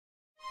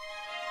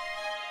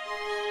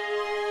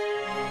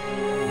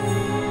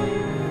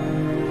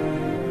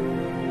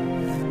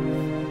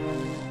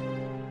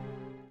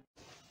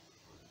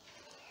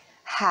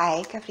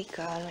Hi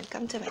Capricorn,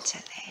 welcome to my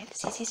channel.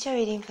 This is your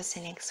reading for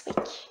the next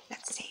week.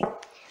 Let's see,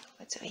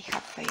 what do we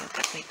have for you,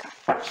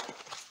 Capricorn?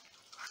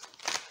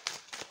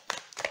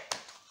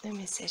 The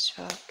message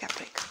for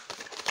Capricorn.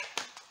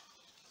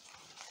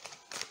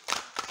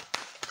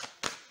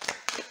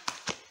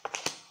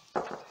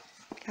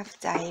 Have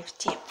dive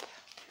deep.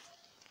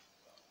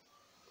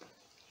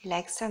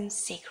 Like some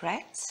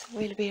secrets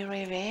will be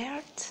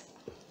revealed.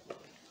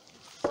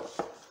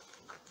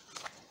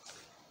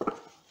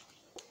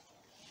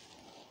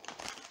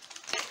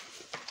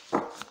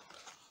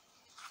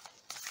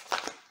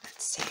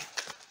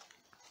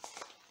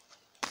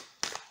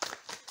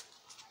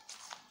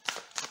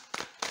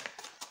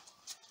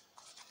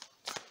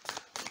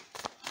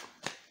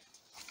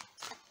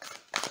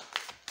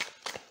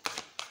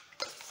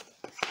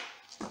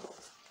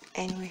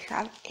 And we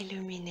have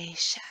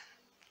illumination.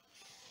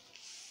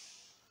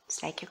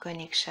 It's like a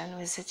connection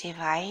with the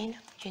divine.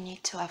 You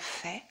need to have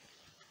faith.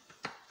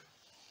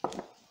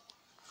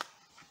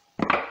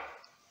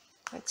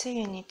 What do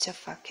you need to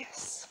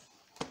focus?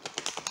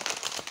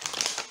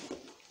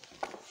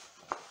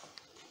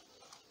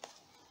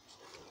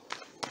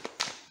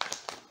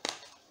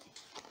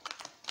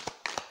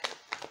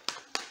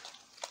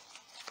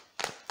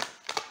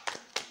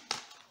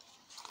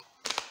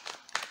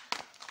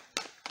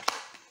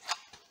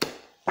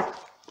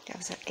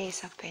 The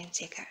Ace of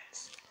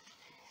Pentacles.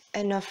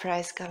 An offer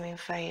is coming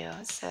for you.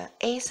 The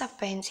Ace of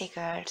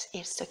Pentacles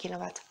is talking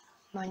about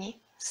money,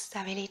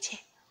 stability,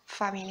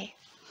 family.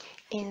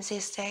 In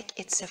this deck,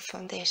 it's the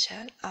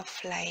foundation of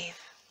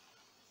life.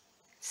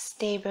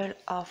 Stable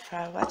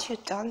offer. What you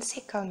don't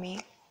see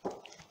coming,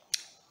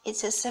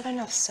 it's the Seven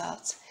of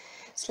Swords.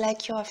 It's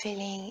like you are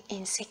feeling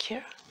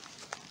insecure.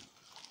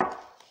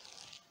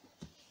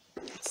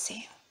 Let's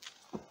see.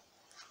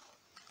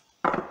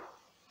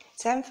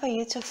 Time for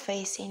you to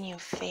face in your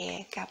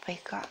fear,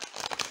 Capricorn.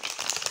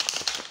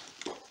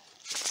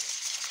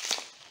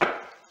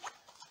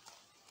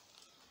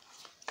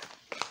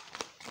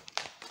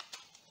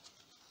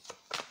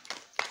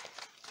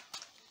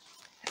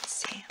 Let's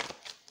see.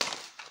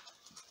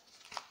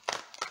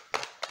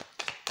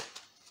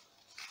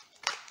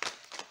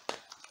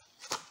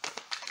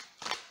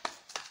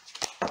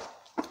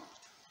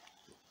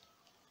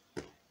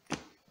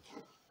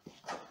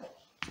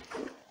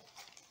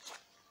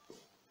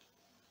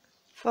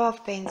 Four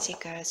of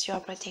Pentacles, you are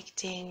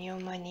protecting your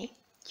money,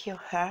 your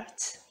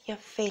heart, your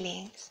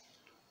feelings.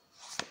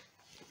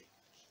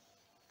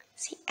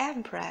 The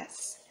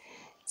Empress.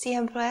 The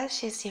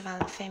Empress is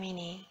divine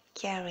feminine,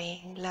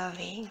 caring,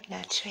 loving,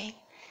 nurturing.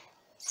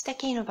 It's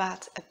talking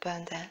about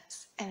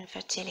abundance and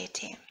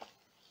fertility.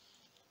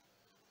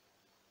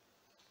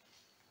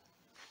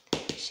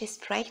 She's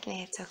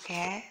pregnant,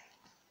 okay?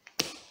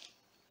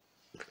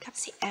 Pick up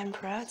the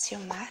Emperor, it's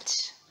your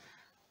match.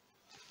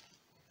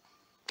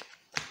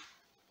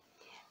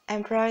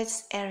 Emperor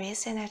is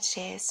Aries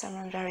energy,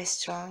 someone very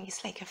strong.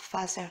 It's like a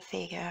father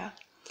figure,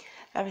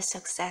 very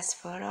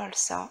successful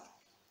also.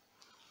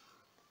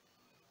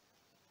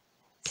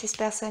 This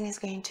person is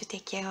going to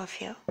take care of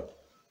you,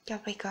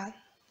 Capricorn.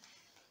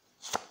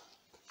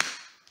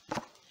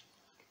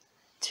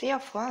 Three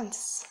of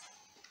Wands.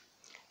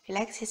 I feel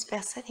like this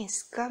person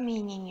is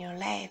coming in your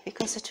life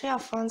because the Three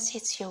of Wands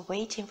is you're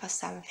waiting for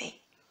something,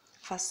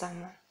 for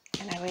someone,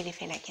 and I really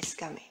feel like it's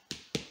coming.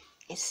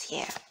 It's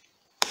here.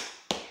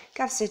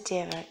 Cap the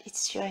Devil,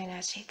 it's your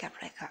energy,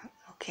 Capricorn,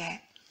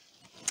 okay?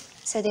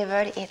 The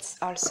Devil, it's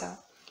also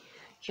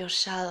your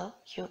shadow,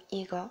 your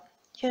ego.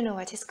 You know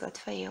what is good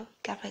for you,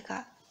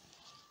 Capricorn.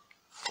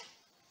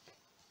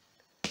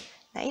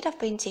 Knight of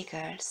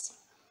Pentacles.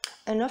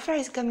 An offer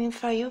is coming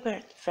for you,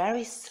 but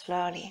very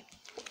slowly.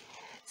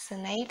 The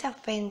Knight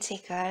of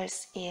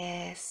Pentacles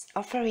is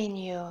offering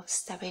you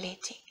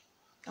stability,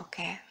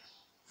 okay?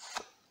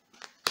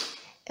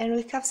 And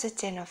we have the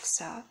Ten of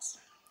Swords.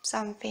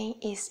 Something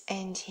is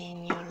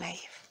ending in your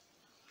life.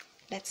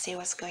 Let's see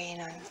what's going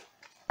on.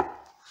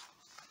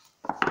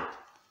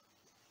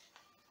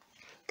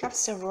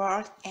 Comes the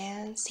World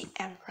and the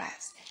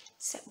Empress.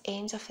 It's the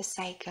end of a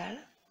cycle,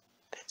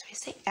 but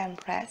with the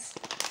Empress,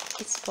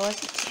 it's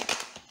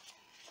positive.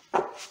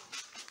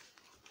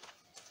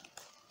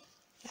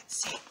 Let's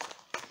see.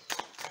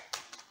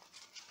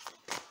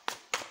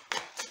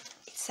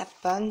 It's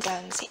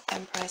abundance, the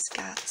Empress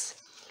cards.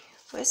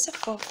 With the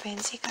Four of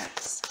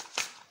Pentacles.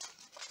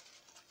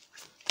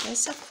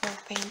 With the Four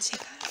of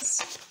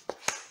Pentacles.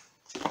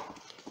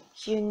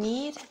 You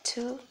need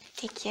to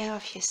take care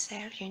of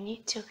yourself. You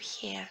need to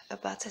hear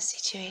about a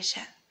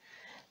situation.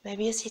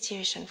 Maybe a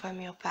situation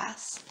from your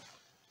past.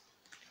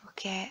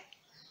 Okay?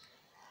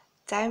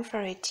 Time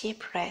for a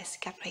deep rest,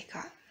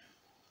 Capricorn.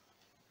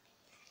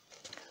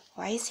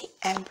 Why is the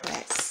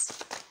Empress?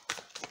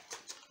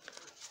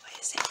 Why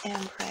is the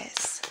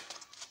Empress?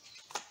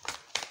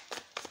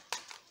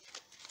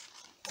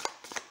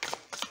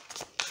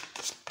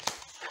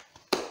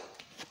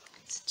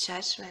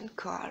 Judgment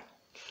call.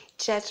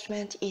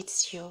 Judgment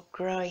is you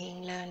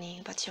growing, learning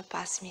about your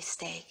past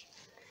mistake,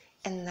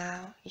 and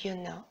now you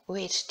know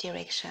which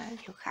direction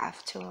you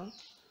have to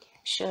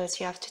shows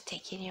you have to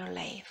take in your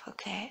life,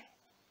 okay?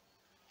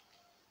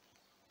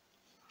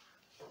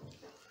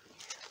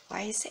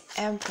 Why is the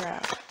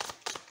Emperor?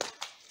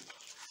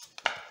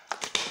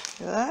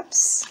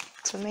 Oops,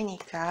 too many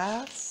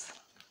cards.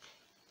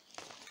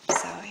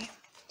 Sorry.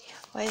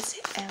 Why is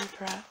the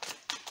Emperor?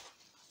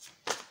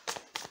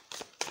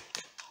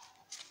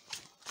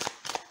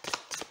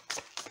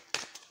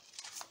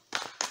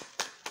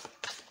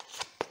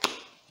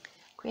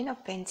 Queen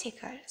of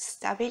Pentacles,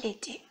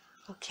 stability,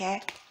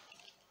 okay?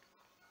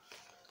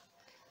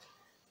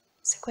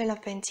 The Queen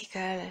of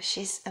Pentacles,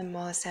 she's a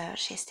mother,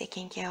 she's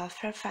taking care of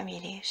her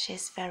family,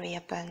 she's very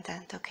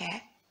abundant,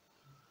 okay?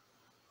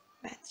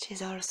 But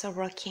she's also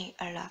working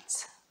a lot.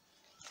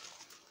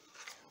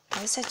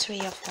 Where's the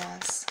Three of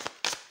Wands?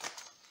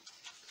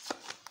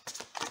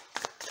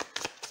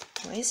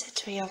 Where's the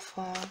Three of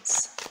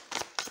Wands?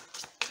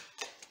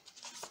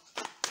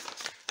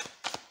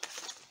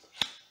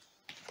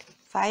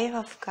 Five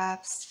of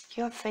Cups,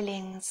 you're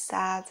feeling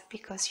sad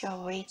because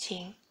you're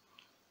waiting.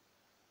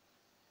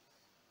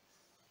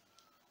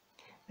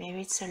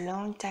 Maybe it's a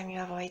long time you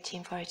are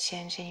waiting for a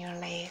change in your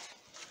life.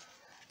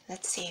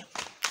 Let's see.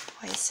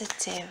 Why is the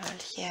Devil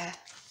here?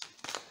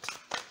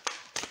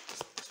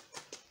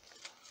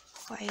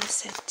 Why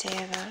is the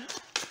Devil?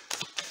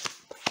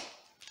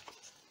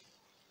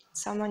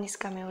 Someone is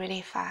coming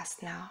really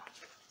fast now.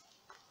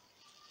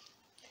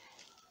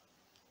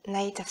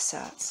 Knight of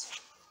Swords.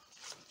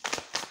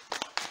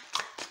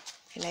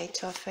 I like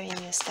to offer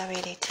you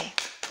stability.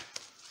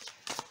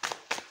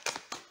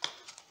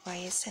 Why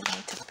is the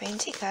Knight of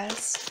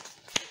Pentacles?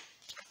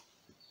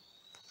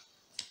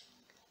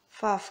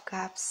 Four of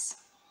Cups.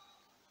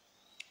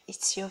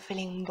 It's you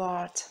feeling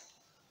bored.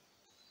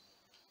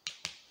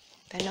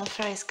 An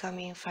offer is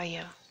coming for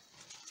you.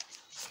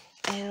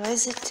 And why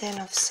is the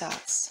Ten of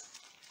Swords?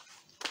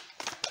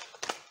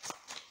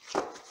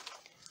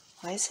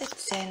 Why is it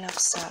Ten of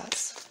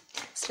Swords?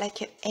 It's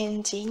like an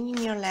ending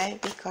in your life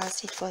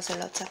because it was a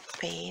lot of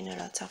pain, a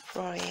lot of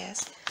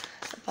worries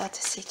about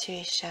the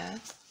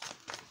situation.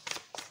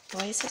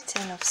 Why is it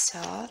Ten of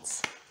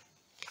Swords?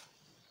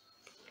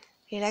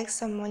 Feel like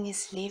someone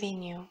is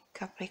leaving you,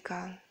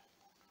 Capricorn.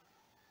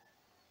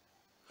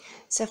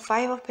 The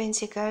Five of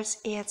Pentacles,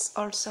 it's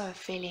also a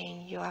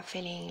feeling you are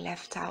feeling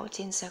left out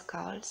in the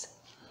cold.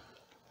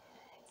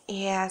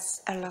 He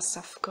has a loss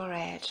of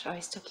courage, or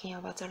he's talking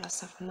about a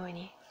loss of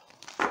money.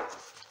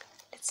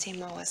 Let's see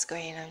more what's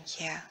going on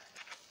here.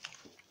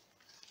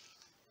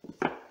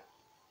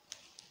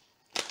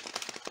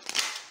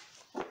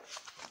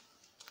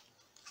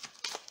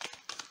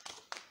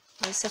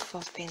 Where's the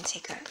Four of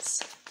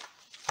Pentacles?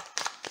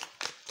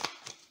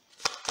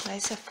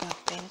 Where's the Four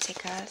of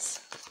Pentacles?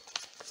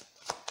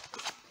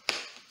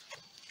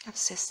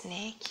 That's the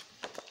Snake.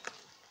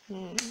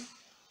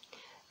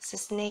 The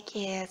Snake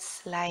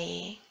is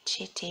lying,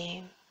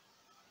 cheating.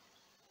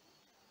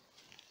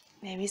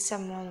 Maybe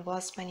someone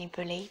was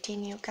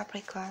manipulating you,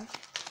 Capricorn.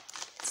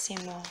 Let's see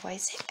more. Why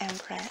is the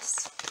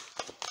Empress?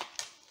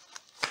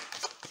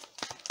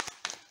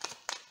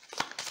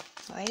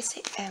 Why is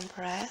the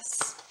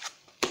Empress?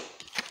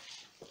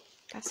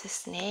 That's the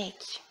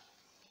Snake.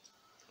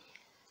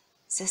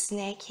 The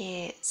Snake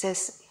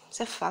is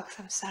the Fox.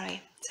 I'm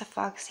sorry. The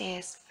Fox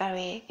is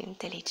very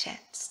intelligent,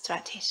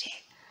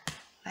 strategic,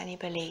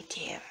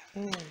 manipulative.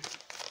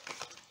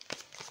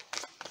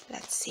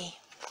 Let's see.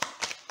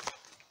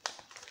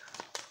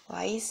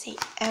 Why is the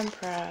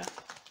Emperor?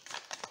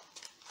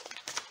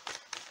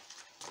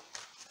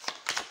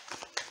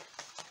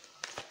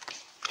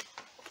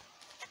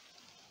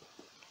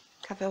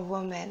 Have a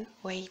woman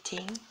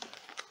waiting.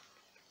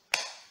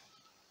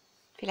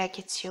 Feel like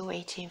it's you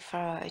waiting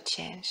for a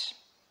change.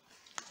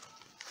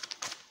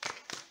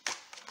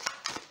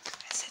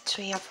 There's a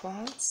Three of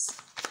Wands.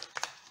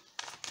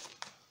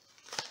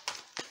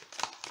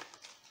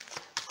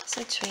 There's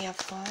a Three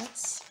of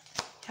Wands.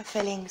 You're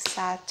feeling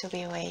sad to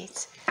be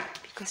wait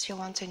because you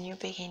want a new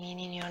beginning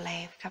in your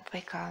life,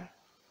 Capricorn.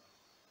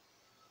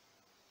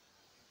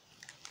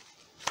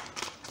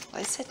 Why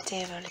is the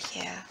Devil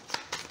here?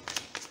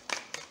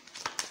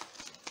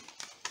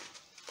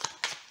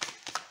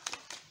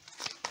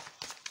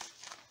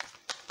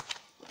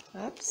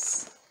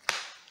 Oops,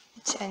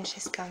 the change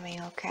is coming,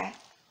 okay?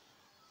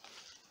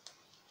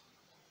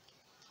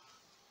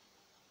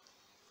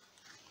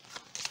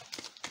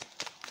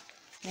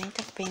 Knight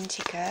of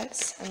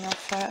Pentacles, an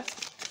offer.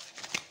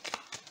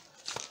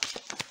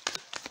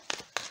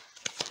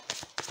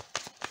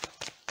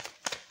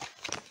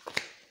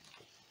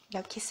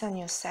 Luck is on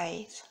your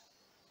side.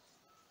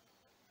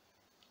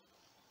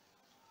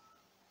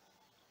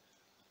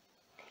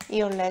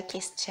 Your luck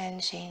is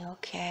changing,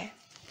 okay?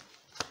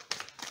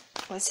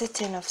 What's the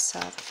Ten of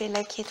Swords? I feel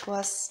like it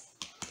was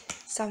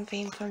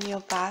something from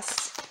your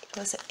past. It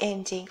was an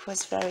ending, it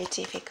was very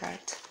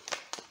difficult.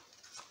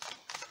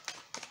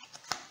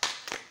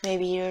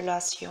 Maybe you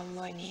lost your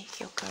money,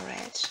 your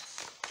courage.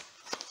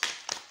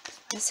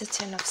 What's the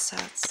Ten of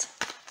Swords?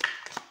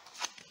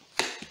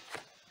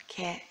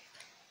 Okay.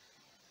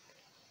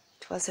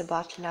 It was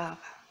about love.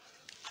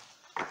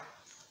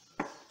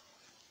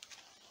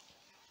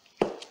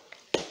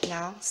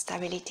 now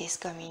stability is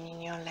coming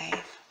in your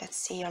life. Let's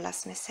see your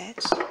last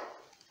message.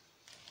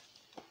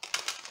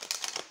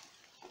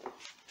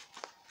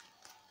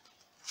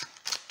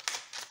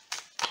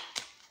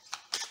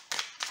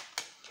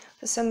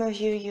 For some of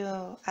you, you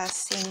are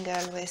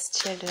single with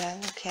children,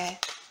 okay?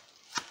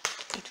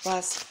 It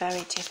was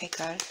very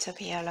difficult to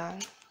be alone.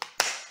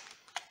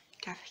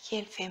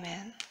 Capricorn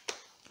female.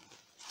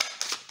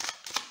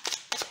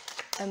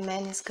 A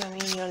man is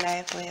coming in your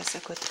life who has a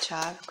good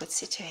job, good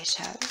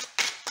situation.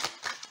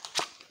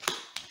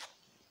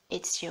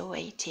 It's you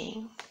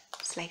waiting.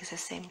 It's like the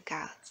same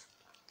card.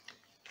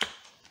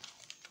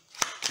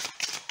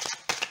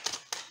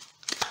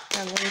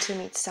 I'm going to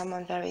meet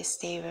someone very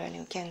stable, and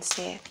you can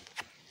see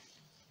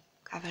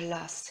have a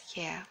loss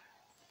here.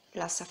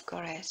 Loss of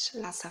courage,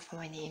 loss of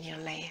money in your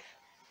life.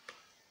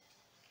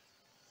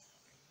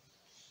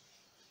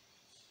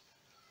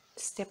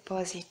 Stay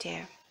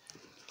positive.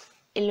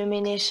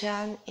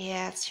 Illumination,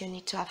 yes, you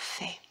need to have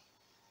faith.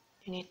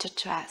 You need to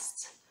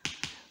trust.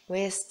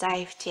 With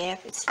dive deep,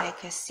 it's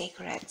like a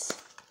secret.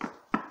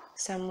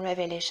 Some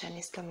revelation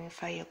is coming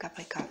for you,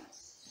 Capricorn.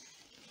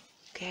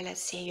 Okay,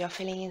 let's see. You're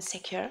feeling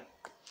insecure,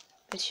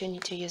 but you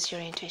need to use your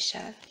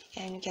intuition.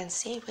 And you can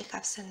see we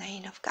have the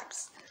 9 of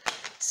Cups.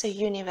 So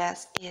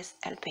universe is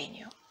helping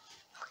you.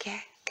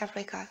 Okay,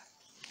 Capricorn.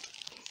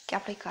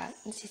 Capricorn,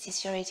 this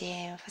is your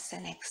reading for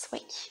the next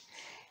week.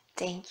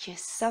 Thank you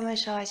so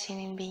much for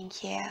watching and being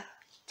here.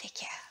 Take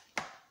care.